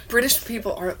British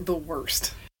people are the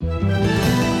worst.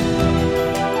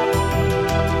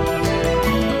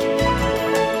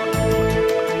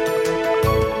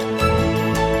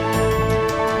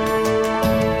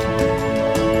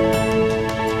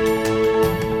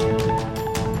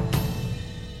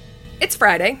 It's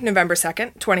Friday, November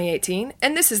 2nd, 2018,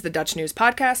 and this is the Dutch News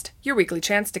Podcast, your weekly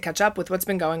chance to catch up with what's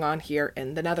been going on here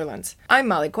in the Netherlands. I'm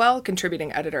Molly Quell,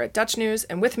 contributing editor at Dutch News,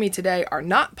 and with me today are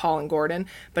not Paul and Gordon,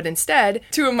 but instead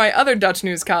two of my other Dutch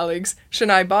News colleagues,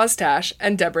 Shania Boztash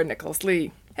and Deborah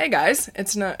Nichols-Lee. Hey guys,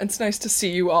 it's nice to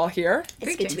see you all here.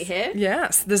 It's good to be here.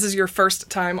 Yes, this is your first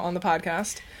time on the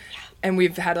podcast. And we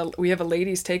have a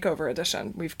ladies takeover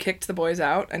edition. We've kicked the boys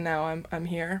out, and now I'm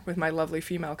here with my lovely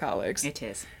female colleagues. It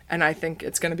is. And I think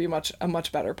it's going to be a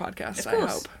much better podcast, I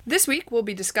hope. This week, we'll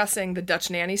be discussing the Dutch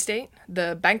nanny state,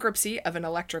 the bankruptcy of an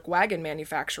electric wagon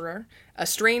manufacturer, a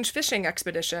strange fishing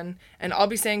expedition, and I'll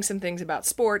be saying some things about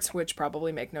sports, which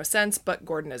probably make no sense, but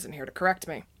Gordon isn't here to correct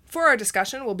me. For our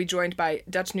discussion, we'll be joined by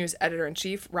Dutch News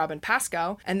Editor-in-Chief Robin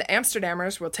Pascoe, and the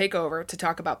Amsterdammers will take over to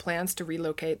talk about plans to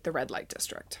relocate the red light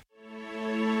district.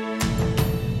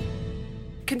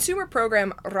 Consumer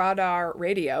program Radar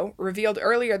Radio revealed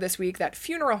earlier this week that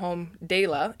funeral home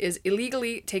Dela is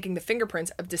illegally taking the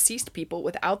fingerprints of deceased people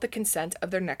without the consent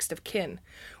of their next of kin.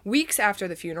 Weeks after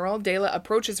the funeral, Dela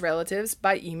approaches relatives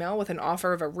by email with an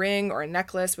offer of a ring or a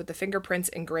necklace with the fingerprints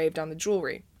engraved on the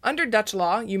jewelry. Under Dutch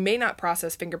law, you may not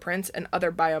process fingerprints and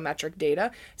other biometric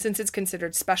data since it's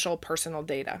considered special personal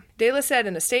data. Dela said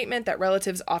in a statement that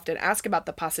relatives often ask about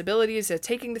the possibilities of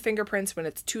taking the fingerprints when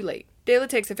it's too late. Dela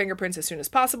takes the fingerprints as soon as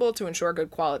possible to ensure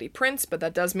good quality prints, but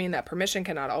that does mean that permission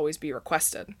cannot always be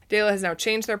requested. Dela has now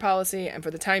changed their policy, and for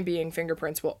the time being,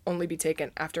 fingerprints will only be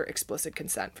taken after explicit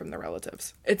consent from the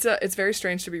relatives. It's very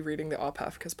strange to be reading the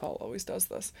OPEF, because Paul always does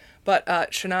this. But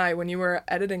Shania, when you were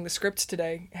editing the script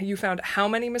today, you found how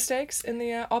many mistakes in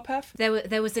the OPEF?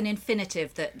 There was an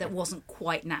infinitive that wasn't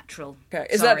quite natural. Okay,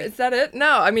 is that it?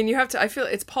 No, I mean, you have to, I feel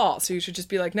it's Paul, so you should just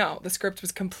be like, no, the script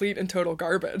was complete and total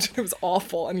garbage. It was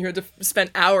awful, and you had to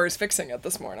spend hours fixing it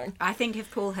this morning. I think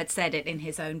if Paul had said it in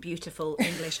his own beautiful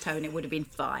English tone, it would have been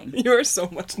fine. You are so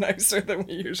much nicer than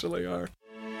we usually are.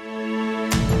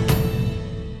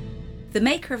 The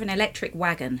maker of an electric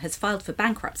wagon has filed for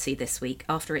bankruptcy this week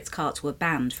after its carts were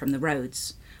banned from the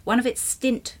roads. One of its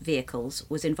stint vehicles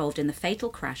was involved in the fatal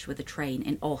crash with a train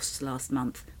in Os last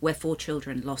month, where 4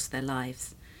 children lost their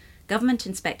lives. Government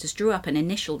inspectors drew up an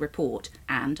initial report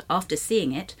and, after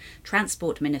seeing it,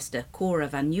 Transport Minister Cora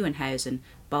van Nieuwenhuizen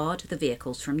barred the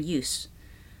vehicles from use.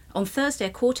 On Thursday, a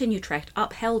court in Utrecht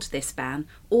upheld this ban,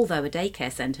 although a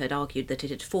daycare centre had argued that it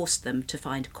had forced them to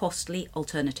find costly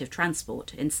alternative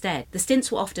transport instead. The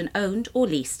stints were often owned or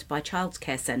leased by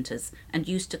childcare centres and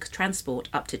used to transport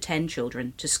up to 10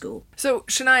 children to school. So,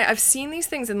 Shania, I've seen these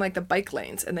things in, the bike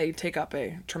lanes, and they take up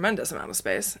a tremendous amount of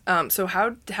space. So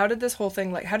how did this whole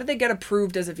thing, how did they get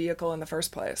approved as a vehicle in the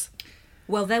first place?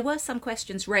 Well, there were some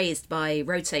questions raised by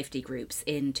road safety groups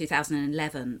in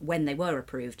 2011 when they were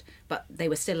approved, but they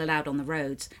were still allowed on the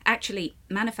roads. Actually,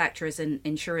 manufacturers and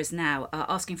insurers now are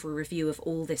asking for a review of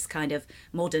all this kind of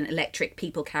modern electric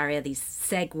people carrier, these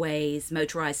Segways,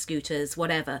 motorised scooters,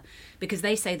 whatever, because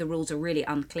they say the rules are really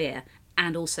unclear.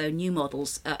 And also new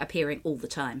models are appearing all the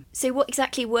time. So what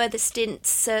exactly were the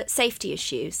stints' safety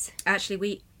issues? Actually,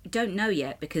 we don't know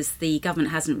yet because the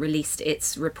government hasn't released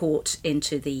its report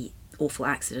into the awful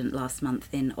accident last month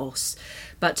in Os.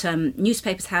 But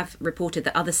newspapers have reported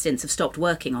that other stints have stopped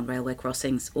working on railway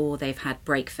crossings or they've had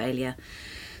brake failure.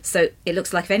 So it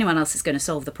looks like if anyone else is going to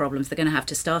solve the problems, they're going to have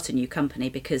to start a new company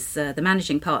because the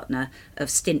managing partner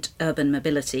of Stint Urban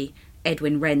Mobility,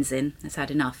 Edwin Renzin, has had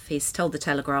enough. He's told the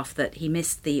Telegraph that he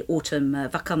missed the autumn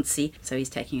vakantie, so he's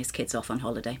taking his kids off on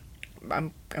holiday.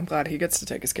 I'm glad he gets to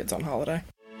take his kids on holiday.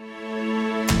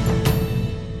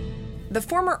 The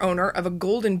former owner of a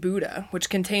golden Buddha, which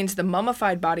contains the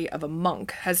mummified body of a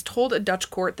monk, has told a Dutch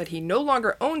court that he no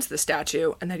longer owns the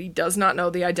statue and that he does not know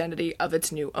the identity of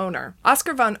its new owner.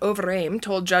 Oscar van Overeem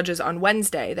told judges on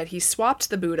Wednesday that he swapped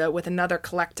the Buddha with another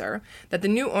collector, that the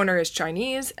new owner is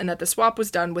Chinese, and that the swap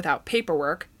was done without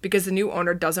paperwork because the new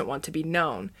owner doesn't want to be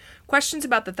known. Questions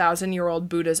about the 1,000-year-old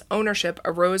Buddha's ownership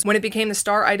arose when it became the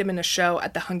star item in a show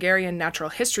at the Hungarian Natural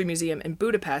History Museum in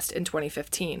Budapest in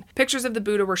 2015. Pictures of the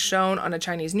Buddha were shown on a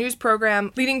Chinese news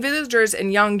program, leading villagers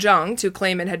in Yangzheng to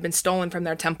claim it had been stolen from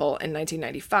their temple in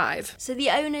 1995. So the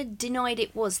owner denied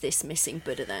it was this missing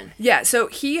Buddha then? Yeah, so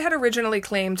he had originally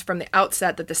claimed from the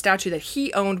outset that the statue that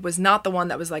he owned was not the one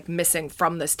that was missing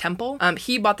from this temple.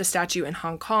 He bought the statue in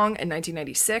Hong Kong in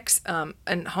 1996,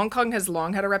 and Hong Kong has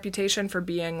long had a reputation for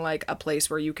being like a place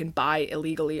where you can buy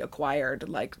illegally acquired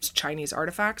like Chinese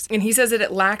artifacts. And he says that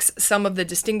it lacks some of the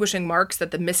distinguishing marks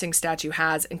that the missing statue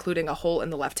has, including a hole in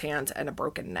the left hand and a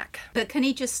broken neck. But can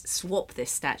he just swap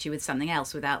this statue with something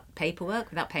else without paperwork,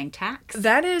 without paying tax?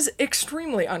 That is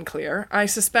extremely unclear. I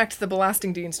suspect the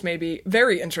Belastingdienst may be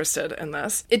very interested in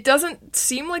this. It doesn't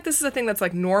seem like this is a thing that's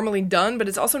like normally done, but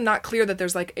it's also not clear that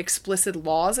there's like explicit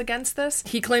laws against this.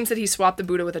 He claims that he swapped the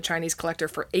Buddha with a Chinese collector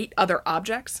for 8 other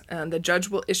objects, and the judge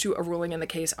will issue a ruling in the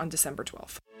case on December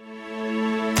 12th.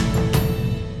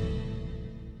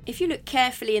 If you look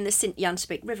carefully in the St.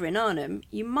 Jansbeek River in Arnhem,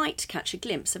 you might catch a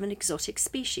glimpse of an exotic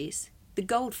species, the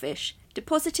goldfish.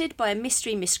 Deposited by a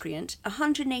mystery miscreant,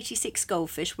 186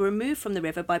 goldfish were removed from the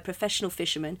river by professional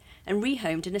fishermen and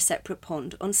rehomed in a separate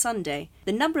pond on Sunday.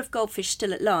 The number of goldfish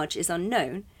still at large is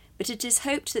unknown, but it is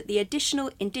hoped that the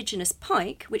additional indigenous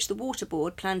pike, which the Water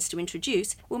Board plans to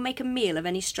introduce, will make a meal of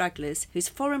any stragglers whose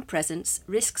foreign presence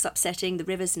risks upsetting the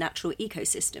river's natural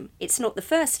ecosystem. It's not the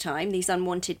first time these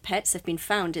unwanted pets have been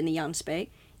found in the Jansbeek.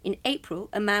 In April,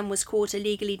 a man was caught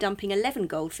illegally dumping 11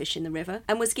 goldfish in the river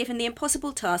and was given the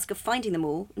impossible task of finding them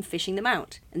all and fishing them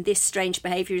out. And this strange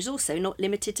behaviour is also not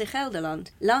limited to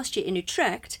Gelderland. Last year in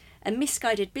Utrecht, a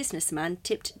misguided businessman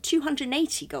tipped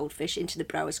 280 goldfish into the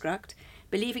Brouwersgracht,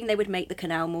 believing they would make the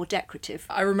canal more decorative.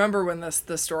 I remember when the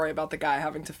story about the guy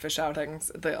having to fish outings,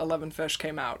 the 11 fish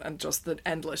came out, and just the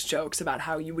endless jokes about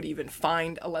how you would even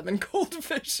find 11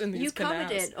 goldfish in these canals. You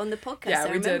covered it on the podcast. Yeah, I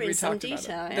we remember did. We in some talked detail.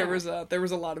 about it. Yeah. There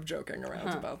was a lot of joking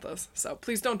around about this. So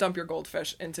please don't dump your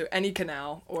goldfish into any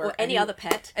canal or any other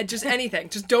pet. Just anything.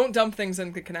 Just don't dump things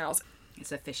into canals.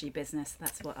 It's a fishy business,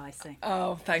 that's what I say.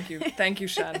 Oh, thank you. Thank you,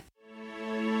 Shen.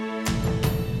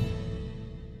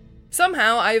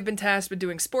 Somehow, I have been tasked with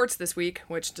doing sports this week,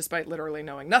 which, despite literally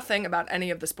knowing nothing about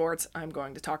any of the sports I'm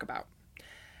going to talk about.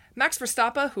 Max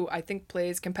Verstappen, who I think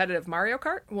plays competitive Mario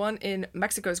Kart, won in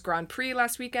Mexico's Grand Prix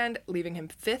last weekend, leaving him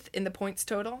 5th in the points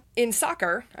total. In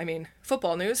soccer,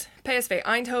 football news, PSV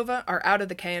Eindhoven are out of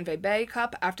the KNVB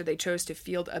Cup after they chose to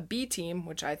field a B team,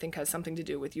 which I think has something to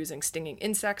do with using stinging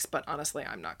insects, but honestly,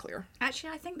 I'm not clear.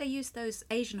 Actually, I think they used those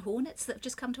Asian hornets that have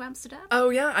just come to Amsterdam.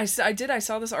 Oh yeah, I did. I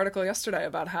saw this article yesterday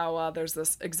about how there's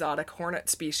this exotic hornet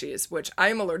species, which I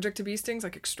am allergic to bee stings,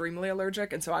 like extremely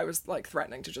allergic, and so I was like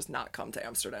threatening to just not come to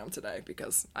Amsterdam today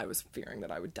because I was fearing that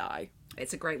I would die.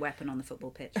 It's a great weapon on the football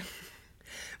pitch.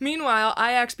 Meanwhile,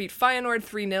 Ajax beat Feyenoord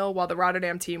 3-0 while the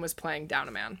Rotterdam team was playing down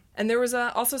a man. And there was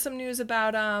also some news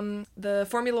about the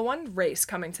Formula 1 race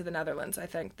coming to the Netherlands, I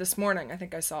think. This morning, I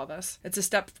think I saw this. It's a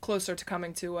step closer to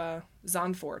coming to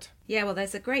Zandvoort. Yeah, well,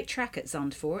 there's a great track at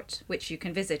Zandvoort, which you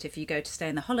can visit if you go to stay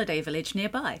in the holiday village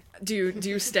nearby. Do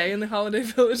you stay in the holiday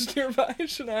village nearby,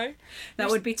 Shania? That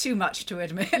would be too much to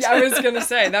admit. Yeah, I was going to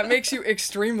say, that makes you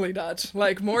extremely Dutch.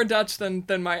 Like, more Dutch than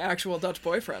my actual Dutch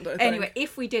boyfriend, I think. Anyway,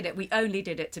 if we did it, we only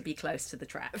did it to be close to the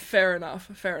track. Fair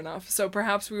enough. So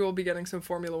perhaps we will be getting some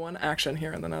Formula 1 action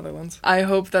here in the Netherlands. I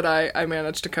hope that I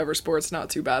managed to cover sports not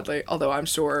too badly, although I'm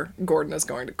sure Gordon is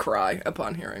going to cry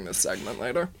upon hearing this segment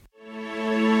later.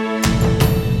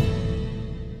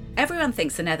 Everyone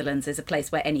thinks the Netherlands is a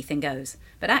place where anything goes,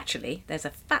 but actually there's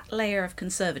a fat layer of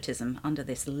conservatism under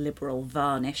this liberal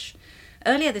varnish.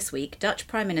 Earlier this week, Dutch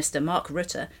Prime Minister Mark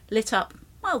Rutte lit up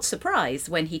mild surprise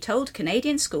when he told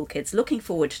Canadian schoolkids looking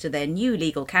forward to their new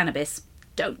legal cannabis,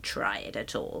 don't try it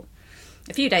at all.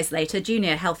 A few days later,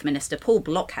 Junior Health Minister Paul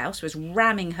Blockhaus was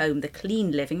ramming home the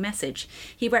clean living message.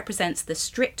 He represents the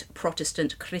strict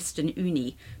Protestant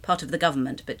ChristenUnie, part of the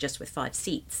government, but just with 5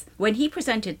 seats. When he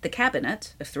presented the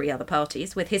cabinet of 3 other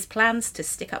parties with his plans to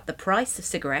stick up the price of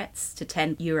cigarettes to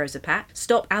 €10 a pack,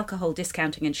 stop alcohol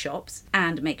discounting in shops,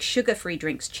 and make sugar-free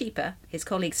drinks cheaper, his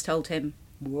colleagues told him,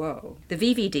 whoa. The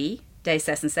VVD,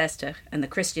 D66, and the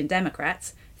Christian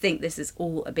Democrats think this is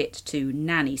all a bit too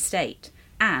nanny state,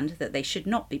 and that they should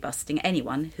not be busting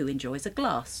anyone who enjoys a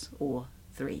glass or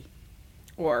 3.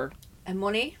 Or... And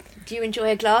Molly, do you enjoy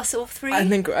a glass or 3? I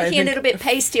think a little bit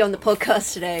pasty on the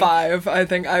podcast today. 5. I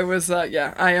think I was. I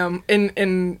am.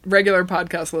 In regular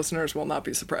podcast listeners will not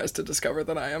be surprised to discover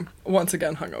that I am once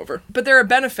again hungover. But there are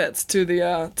benefits to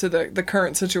the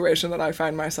current situation that I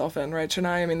find myself in, right,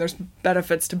 Shania? I mean, there's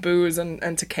benefits to booze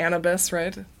and to cannabis,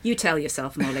 right? You tell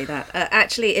yourself, Molly, that.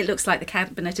 Actually, it looks like the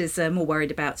cabinet is more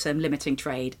worried about limiting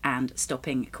trade and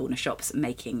stopping corner shops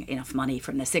making enough money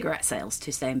from their cigarette sales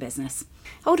to stay in business.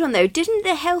 Hold on, though. Didn't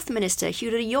the health minister,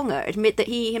 Hugo de Jonge, admit that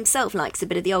he himself likes a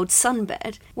bit of the old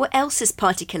sunbed? What else has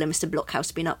party killer Mr.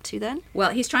 Blockhaus been up to then?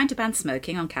 Well, he's trying to ban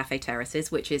smoking on cafe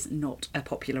terraces, which is not a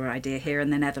popular idea here in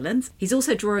the Netherlands. He's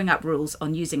also drawing up rules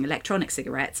on using electronic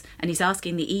cigarettes, and he's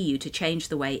asking the EU to change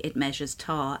the way it measures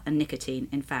tar and nicotine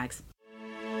in fags.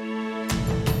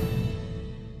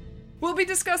 We'll be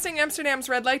discussing Amsterdam's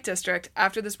red light district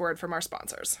after this word from our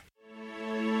sponsors.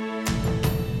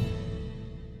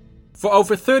 For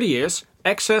over 30 years,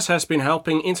 Access has been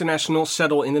helping internationals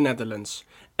settle in the Netherlands.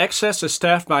 Access is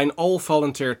staffed by an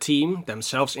all-volunteer team,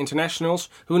 themselves internationals,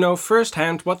 who know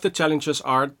firsthand what the challenges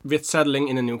are with settling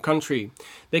in a new country.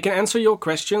 They can answer your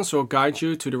questions or guide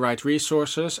you to the right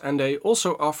resources, and they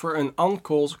also offer an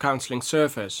on-call counseling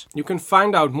service. You can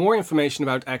find out more information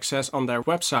about Access on their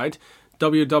website,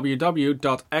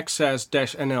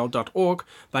 www.access-nl.org,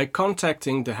 by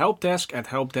contacting the help desk at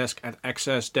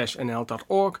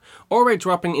helpdesk@access-nl.org, or by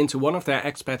dropping into one of their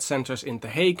expat centers in The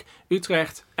Hague,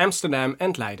 Utrecht, Amsterdam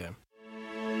and Leiden.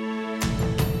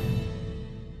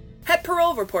 Het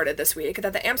Parool reported this week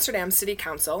that the Amsterdam City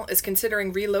Council is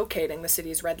considering relocating the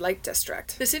city's red light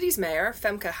district. The city's mayor,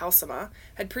 Femke Halsema,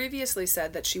 had previously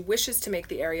said that she wishes to make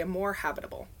the area more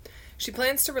habitable. She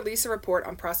plans to release a report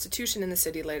on prostitution in the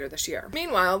city later this year.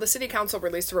 Meanwhile, the City Council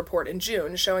released a report in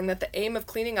June showing that the aim of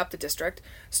cleaning up the district,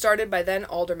 started by then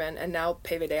Alderman and now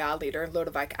PvdA leader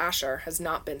Lodewijk Asscher, has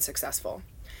not been successful.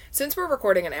 Since we're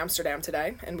recording in Amsterdam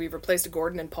today, and we've replaced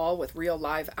Gordon and Paul with real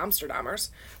live Amsterdammers,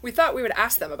 we thought we would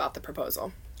ask them about the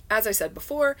proposal. As I said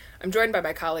before, I'm joined by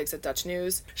my colleagues at Dutch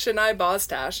News, Shania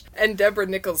Bostash and Deborah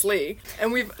Nichols-Lee,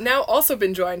 and we've now also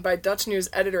been joined by Dutch News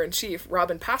Editor-in-Chief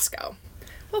Robin Pascoe.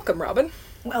 Welcome, Robin.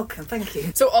 Welcome, thank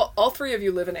you. So all three of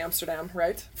you live in Amsterdam,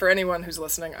 right? For anyone who's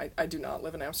listening, I do not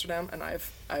live in Amsterdam, and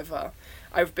I've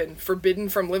been forbidden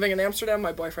from living in Amsterdam.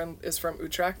 My boyfriend is from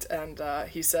Utrecht, and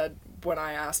he said when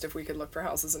I asked if we could look for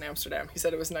houses in Amsterdam, he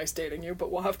said it was nice dating you,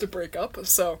 but we'll have to break up,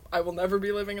 so I will never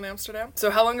be living in Amsterdam.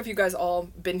 So how long have you guys all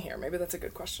been here? Maybe that's a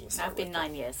good question to start I've been with.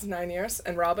 9 years. 9 years?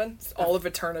 And Robin? It's all of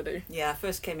eternity. Yeah, I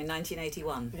first came in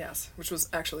 1981. Yes, which was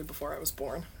actually before I was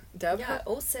born. Deb? Yeah,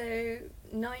 also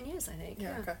 9 years, I think.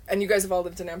 Yeah, okay. And you guys have all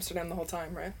lived in Amsterdam the whole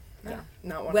time, right? Yeah.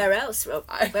 Not one. Where else, Rob?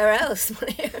 Where else?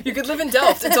 You could live in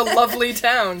Delft. It's a lovely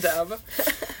town, Deb.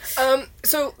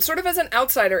 So, sort of as an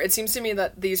outsider, it seems to me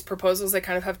that these proposals, they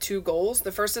kind of have two goals.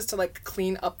 The first is to,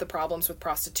 clean up the problems with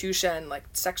prostitution,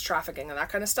 sex trafficking and that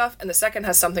kind of stuff. And the second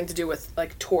has something to do with,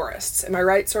 tourists. Am I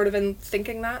right, sort of, in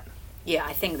thinking that? Yeah,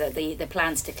 I think that the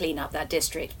plans to clean up that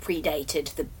district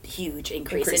predated the huge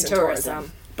increase in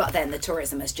tourism. But then the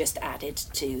tourism has just added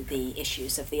to the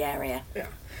issues of the area. Yeah.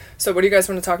 So what do you guys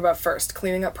want to talk about first?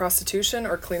 Cleaning up prostitution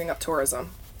or cleaning up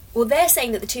tourism? Well, they're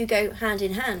saying that the two go hand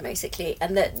in hand, basically,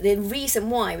 and that the reason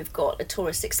why we've got a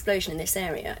tourist explosion in this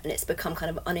area and it's become kind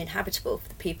of uninhabitable for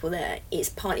the people there is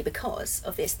partly because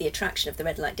of the attraction of the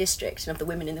red light district and of the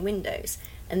women in the windows.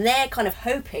 And they're kind of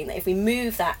hoping that if we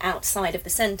move that outside of the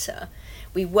centre,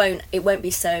 it won't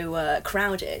be so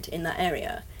crowded in that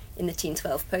area, in the Teen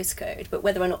 12 postcode. But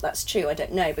whether or not that's true, I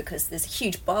don't know, because there's a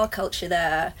huge bar culture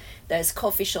there, there's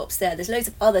coffee shops there, there's loads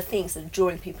of other things that are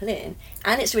drawing people in,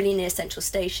 and it's really near Central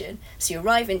Station. So you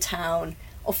arrive in town,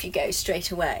 off you go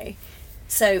straight away.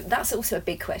 So that's also a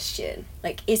big question.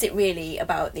 Is it really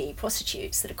about the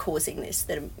prostitutes that are causing this,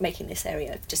 that are making this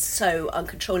area just so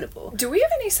uncontrollable? Do we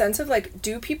have any sense of,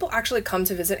 do people actually come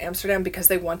to visit Amsterdam because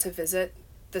they want to visit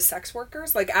the sex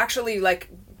workers? Actually,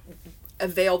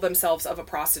 avail themselves of a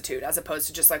prostitute as opposed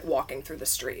to just, walking through the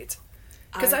street?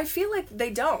 Because I feel like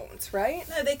they don't, right?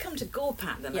 No, they come to gawp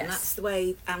at them, Yes. and that's the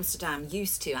way Amsterdam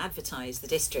used to advertise the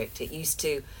district. It used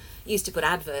to put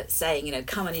adverts saying,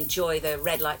 come and enjoy the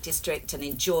red light district and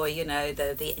enjoy,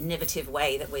 the innovative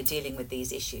way that we're dealing with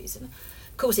these issues. And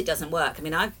of course it doesn't work. I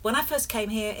mean, when I first came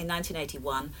here in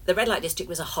 1981, the red light district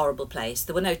was a horrible place.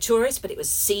 There were no tourists, but it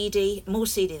was seedy, more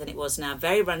seedy than it was now,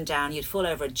 very run down. You'd fall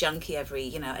over a junkie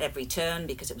every turn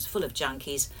because it was full of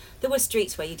junkies. There were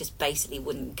streets where you just basically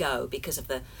wouldn't go because of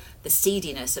the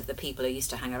seediness of the people who used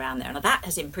to hang around there. And that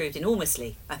has improved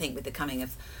enormously, I think, with the coming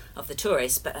of the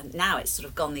tourists, but now it's sort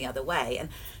of gone the other way. And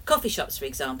coffee shops, for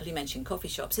example, you mentioned coffee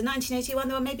shops. In 1981,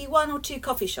 there were maybe 1 or 2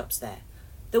 coffee shops there.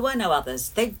 There were no others.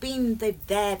 They've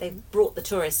brought the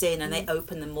tourists in and they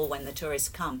open them more when the tourists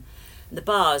come. And the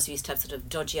bars, we used to have sort of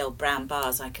dodgy old brown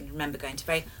bars. I can remember going to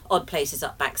very odd places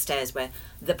up backstairs where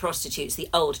the prostitutes, the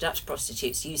old Dutch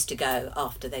prostitutes, used to go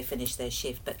after they finished their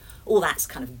shift. But all that's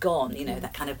kind of gone,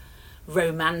 that kind of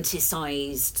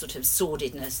romanticised sort of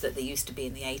sordidness that there used to be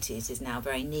in the 80s is now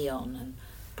very neon and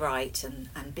bright and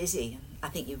busy. And I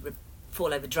think you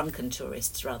fall over drunken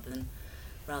tourists rather than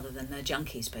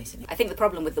junkies, basically. I think the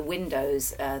problem with the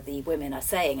windows, the women are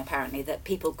saying apparently that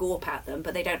people gawp at them,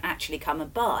 but they don't actually come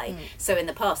and buy. So in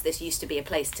the past, this used to be a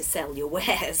place to sell your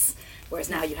wares, whereas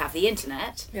now you have the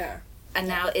internet. Yeah. And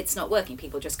now it's not working.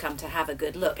 People just come to have a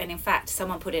good look. And in fact,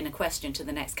 someone put in a question to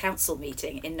the next council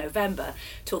meeting in November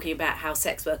talking about how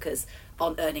sex workers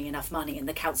aren't earning enough money and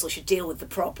the council should deal with the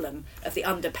problem of the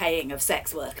underpaying of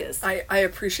sex workers. I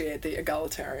appreciate the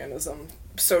egalitarianism,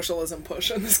 socialism push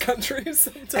in this country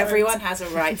sometimes. Everyone has a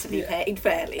right to be paid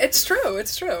fairly. It's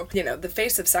true. You know, the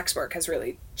face of sex work has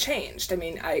really changed. I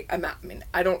mean,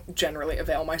 I don't generally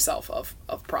avail myself of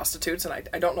prostitutes, and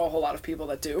I don't know a whole lot of people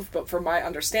that do, but from my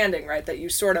understanding, right, that you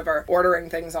sort of are ordering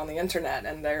things on the internet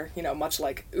and they're, you know, much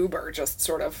like Uber, just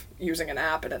sort of using an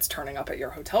app and it's turning up at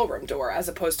your hotel room door, as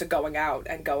opposed to going out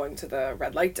and going to the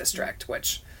red light district,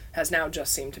 which has now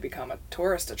just seemed to become a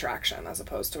tourist attraction as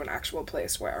opposed to an actual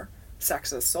place where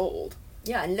sex is sold.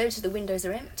 Yeah, and loads of the windows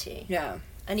are empty. Yeah.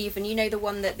 And even, you know, the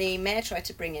one that the mayor tried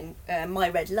to bring in, My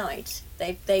Red Light,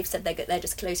 they've said they're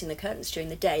just closing the curtains during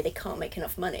the day. They can't make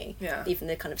enough money. Yeah. Even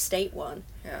the kind of state one.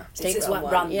 Yeah. It's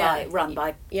run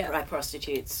by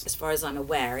prostitutes. As far as I'm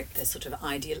aware, the sort of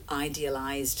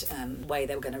idealized way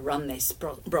they were going to run this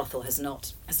brothel has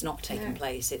not taken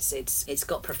place. It's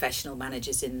got professional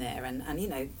managers in there, and you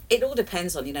know, it all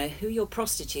depends on, you know, who your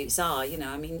prostitutes are. You know,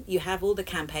 I mean, you have all the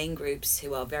campaign groups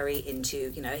who are very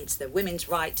into, you know, it's the women's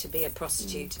right to be a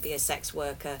prostitute, to be a sex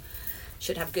worker,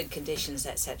 should have good conditions,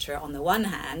 etc. on the one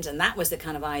hand, and that was the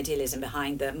kind of idealism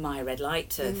behind the My Red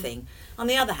Light thing. On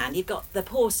the other hand, you've got the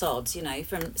poor sods, you know,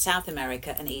 from South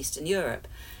America and Eastern Europe,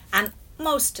 and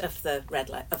most of the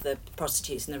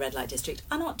prostitutes in the red light district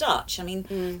are not Dutch. I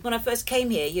mean, when I first came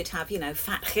here, you'd have, you know,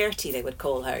 Fat Gertie, they would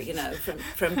call her, you know,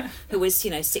 from who was,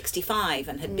 you know, 65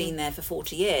 and had been there for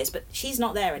 40 years, but she's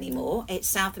not there anymore. It's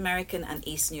South American and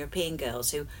Eastern European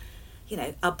girls who, you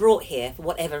know, are brought here for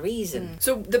whatever reason.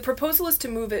 So the proposal is to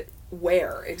move it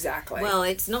where exactly? Well,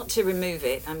 it's not to remove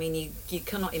it. I mean, you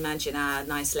cannot imagine our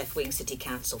nice left-wing city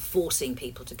council forcing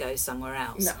people to go somewhere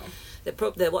else. No.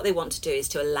 What they want to do is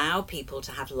to allow people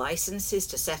to have licences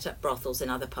to set up brothels in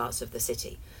other parts of the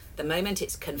city. The moment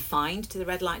it's confined to the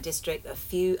red light district, a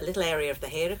little area of the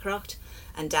Herengracht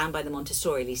and down by the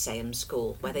Montessori Lyceum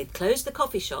school, where they've closed the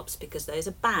coffee shops because those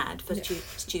are bad for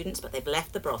students, but they've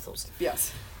left the brothels.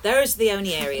 Yes. Those are the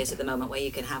only areas at the moment where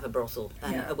you can have a brothel,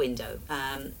 a window.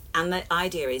 And the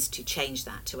idea is to change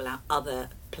that, to allow other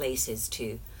places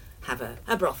to have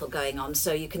a brothel going on.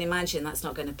 So you can imagine that's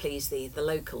not going to please the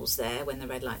locals there when the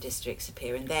red light districts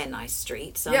appear in their nice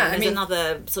streets. There's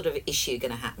another sort of issue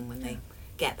going to happen when they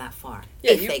get that far,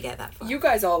 if they get that far. You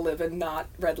guys all live in not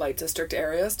red light district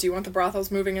areas. Do you want the brothels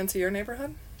moving into your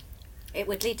neighborhood? It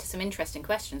would lead to some interesting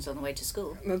questions on the way to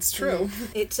school. That's true.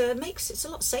 It makes it a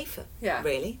lot safer,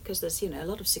 really, because there's, you know, a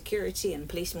lot of security and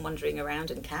policemen wandering around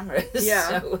and cameras.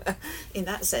 Yeah. So, in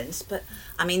that sense, but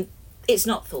I mean, it's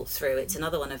not thought through. It's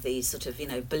another one of these sort of, you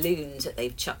know, balloons that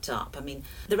they've chucked up. I mean,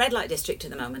 the red light district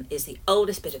at the moment is the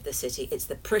oldest bit of the city. It's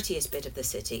the prettiest bit of the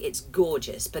city. It's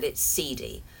gorgeous, but it's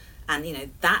seedy. And, you know,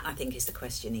 that I think is the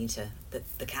question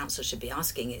that the council should be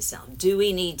asking itself. Do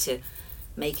we need to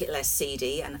make it less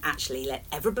seedy and actually let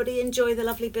everybody enjoy the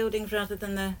lovely buildings rather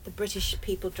than the British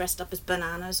people dressed up as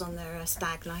bananas on their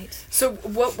stag night? So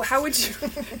how would you...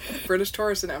 British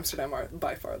tourists in Amsterdam are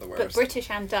by far the worst. But British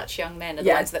and Dutch young men are the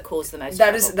ones that cause the most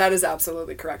trouble. trouble. That is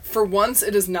absolutely correct. For once,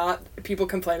 it is not people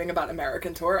complaining about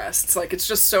American tourists. Like, it's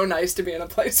just so nice to be in a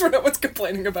place where no one's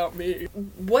complaining about me.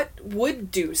 What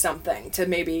would do something to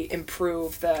maybe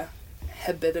improve the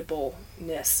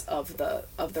habitableness of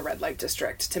the red light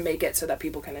district, to make it so that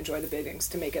people can enjoy the buildings,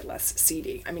 to make it less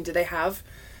seedy? I mean, do they have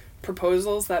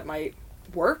proposals that might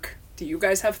work? Do you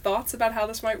guys have thoughts about how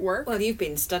this might work? Well, you've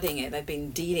been studying it. They've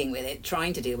been dealing with it,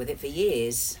 trying to deal with it for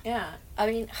years. Yeah, I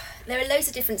mean, there are loads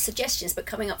of different suggestions, but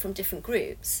coming up from different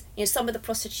groups. You know, some of the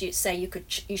prostitutes say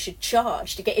you should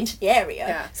charge to get into the area,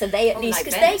 yeah. So they at least,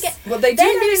 because they get they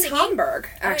do in Hamburg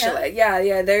actually. Oh,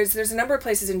 yeah. There's a number of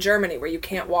places in Germany where you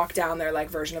can't walk down their like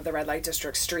version of the red light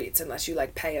district streets unless you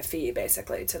like pay a fee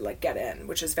basically to like get in,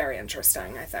 which is very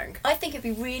interesting. I think it'd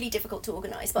be really difficult to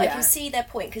organise, but I can see their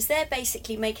point, because they're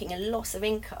basically making a loss of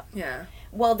income. Yeah.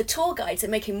 While the tour guides are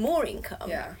making more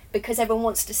income, because everyone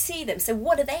wants to see them. So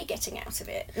what are they getting out of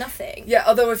it? Nothing. Yeah,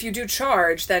 although if you do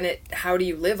charge, then how do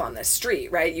you live on this street,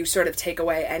 right? You sort of take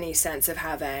away any sense of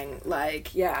having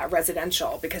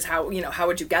residential, because how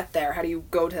would you get there? How do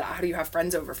you have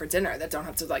friends over for dinner that don't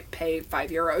have to like pay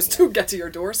 €5 to get to your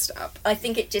doorstep? I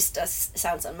think it just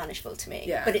sounds unmanageable to me.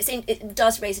 Yeah. But it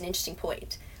does raise an interesting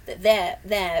point, that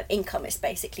their income is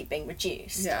basically being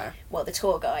reduced, while the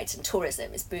tour guides and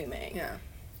tourism is booming,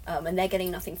 and they're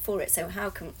getting nothing for it. So how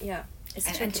can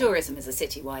And tourism is a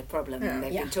citywide problem. Yeah.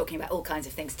 They've been talking about all kinds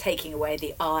of things, taking away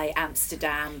the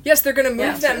Amsterdam. Yes, they're going to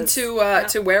move them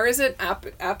to where is it?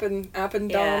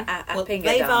 Appendam? Yeah, Well, they've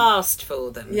Appingedam. asked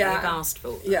for them. Yeah. They've asked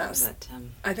for them. Yes. But,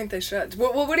 I think they should.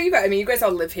 Well, what do you guys? I mean, you guys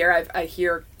all live here. I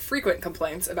hear frequent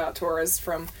complaints about tourists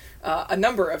from a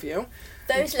number of you.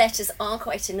 Those letters are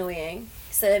quite annoying.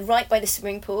 So they're right by the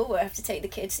swimming pool where I have to take the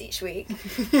kids each week.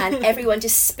 And everyone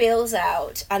just spills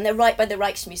out. And they're right by the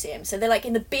Rijksmuseum. So they're like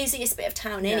in the busiest bit of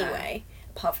town anyway,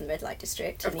 apart from the red light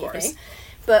district in the evening.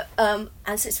 But,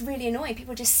 and so it's really annoying.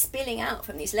 People are just spilling out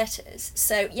from these letters.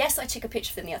 So, yes, I took a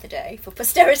picture of them the other day for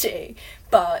posterity.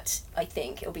 But I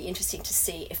think it'll be interesting to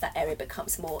see if that area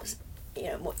becomes more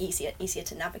easier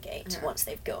to navigate once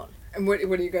they've gone. And what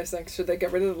do you guys think? Should they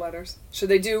get rid of the letters? Should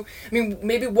they do? I mean,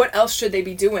 maybe what else should they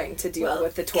be doing to deal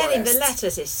with the tourists? Getting the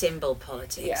letters is symbol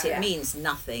politics. Yeah. It means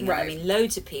nothing. Right. I mean,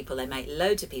 loads of people, they make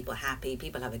loads of people happy.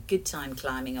 People have a good time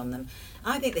climbing on them.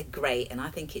 I think they're great, and I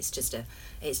think it's just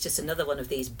another one of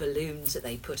these balloons that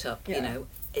they put up. Yeah. You know,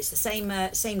 it's the same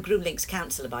GroenLinks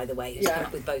councillor, by the way, who's come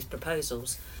up with both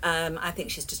proposals. I think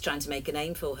she's just trying to make a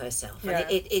name for herself. Yeah.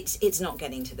 And it's not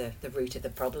getting to the root of the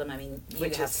problem. I mean,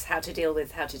 Which is how to deal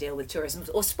with tourism,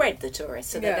 or spread the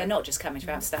tourists so that they're not just coming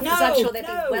to Amsterdam. No, Because I'm sure they'd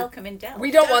no. be welcome in Delft.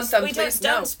 We don't want them, We please.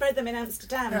 don't No. spread them in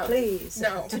Amsterdam, please.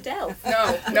 No. to Delft.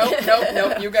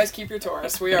 No. You guys keep your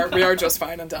tourists. We are just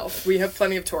fine in Delft. We have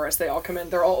plenty of tourists. They all come in.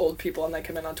 They're all old people, and they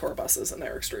come in on tour buses, and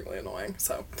they're extremely annoying.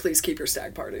 So please keep your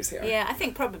stag parties here. Yeah, I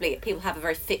think probably people have a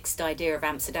very fixed idea of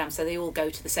Amsterdam, so they all go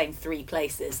to the same three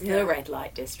places: Yeah. the Red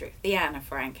Light District, the Anne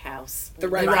Frank House, The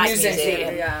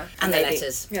Rijksmuseum. Yeah. And the Maybe.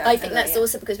 letters. Yeah. I think that's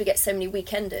also because we get so many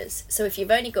weekenders. So if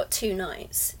you've only got 2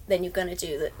 nights, then you're going to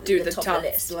do the top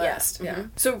of the list. Yeah. Mhm.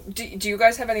 So do you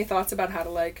guys have any thoughts about how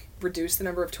to reduce the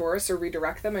number of tourists or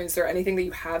redirect them? Is there anything that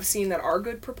you have seen that are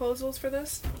good proposals for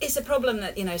this? It's a problem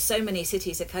that, so many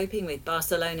cities are coping with.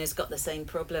 Barcelona's got the same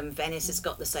problem. Venice has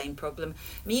got the same problem.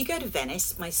 I mean, you go to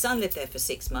Venice. My son lived there for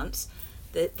 6 months.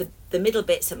 The middle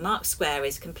bits at Mark Square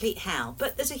is complete hell.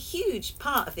 But there's a huge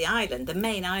part of the island, the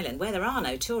main island, where there are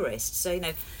no tourists. So,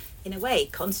 in a way,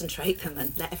 concentrate them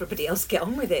and let everybody else get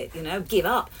on with it, give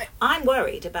up. I'm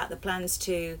worried about the plans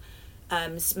to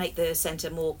make the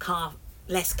centre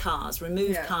less cars,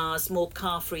 remove cars, more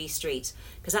car-free streets,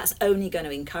 because that's only going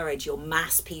to encourage your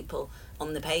mass people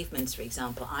on the pavements, for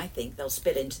example. I think they'll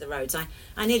spill into the roads. I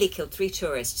nearly killed 3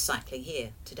 tourists cycling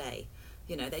here today.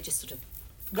 They just sort of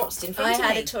crossed in front of me.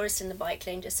 I had a tourist in the bike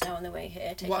lane just now on the way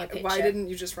here taking a picture. Why didn't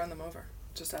you just run them over?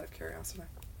 Just out of curiosity.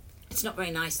 It's not a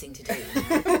very nice thing to do.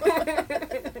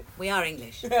 We are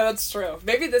English. Yeah, that's true.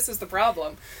 Maybe this is the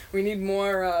problem. We need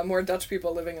more Dutch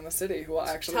people living in the city who will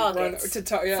actually Targets. run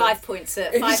to 5 points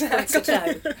a 5 points a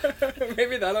toe.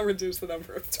 Maybe that'll reduce the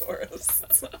number of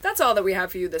tourists. That's all that we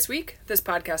have for you this week. This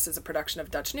podcast is a production of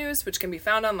Dutch News, which can be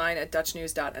found online at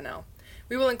dutchnews.nl.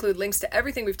 We will include links to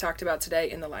everything we've talked about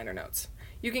today in the liner notes.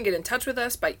 You can get in touch with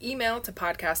us by email to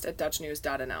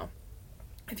podcast@dutchnews.nl.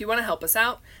 If you want to help us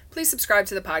out, please subscribe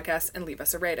to the podcast and leave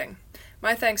us a rating.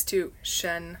 My thanks to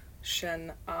Shania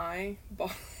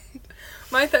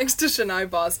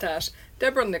Bostash,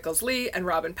 Deborah Nichols-Lee, and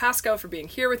Robin Pascoe for being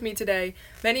here with me today.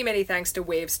 Many, many thanks to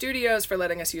Wave Studios for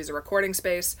letting us use a recording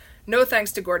space. No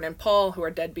thanks to Gordon and Paul, who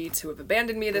are deadbeats who have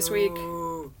abandoned me this week.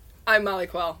 I'm Molly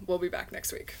Quell. We'll be back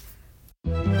next week.